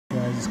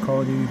is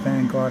Call of Duty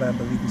Vanguard. I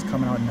believe it's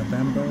coming out in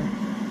November.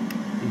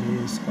 It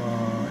is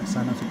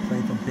sign up to play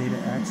for beta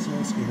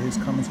access. It is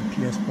coming to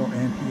PS4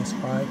 and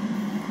PS5.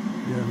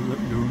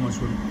 The rumors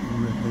were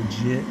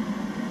legit.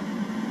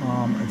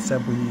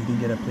 Except you can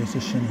get a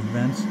PlayStation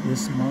events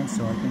this month,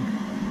 so I think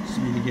just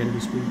need to get it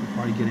this week. We'll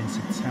probably get it in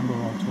September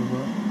or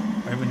October,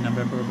 or even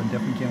November, but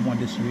definitely get one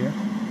this year.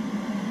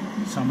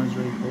 Summer's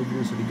already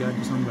over, so they got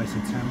this one by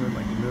September,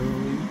 like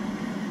literally.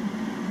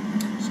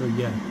 So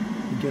yeah,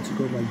 you get to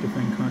go to like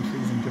different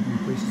countries and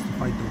different places to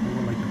fight the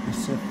war, like the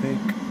Pacific.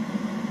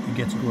 You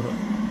get to go to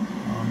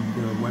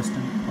the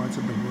western parts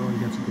of the world.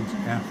 You get to go to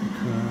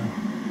Africa,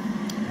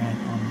 and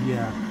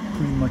yeah,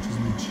 pretty much is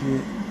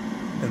legit.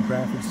 The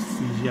graphics,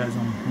 CGI is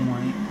on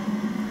point.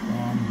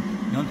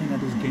 The only thing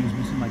that this game is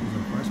missing like is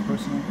a first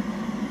person.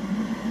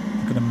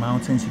 Look at the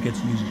mountains. You get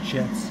to use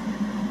jets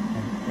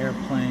and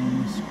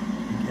airplanes.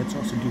 You get to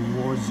also do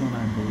Warzone,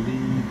 I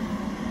believe.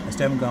 I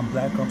still haven't gotten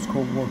Black Ops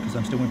Cold War because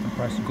I'm still waiting for the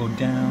price to go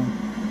down.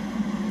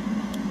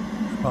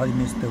 I probably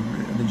missed the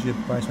legit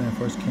price when it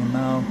first came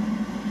out.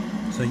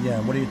 So yeah,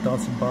 what are your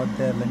thoughts about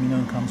that? Let me know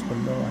in the comments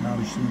below, and I'll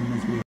be shooting this video.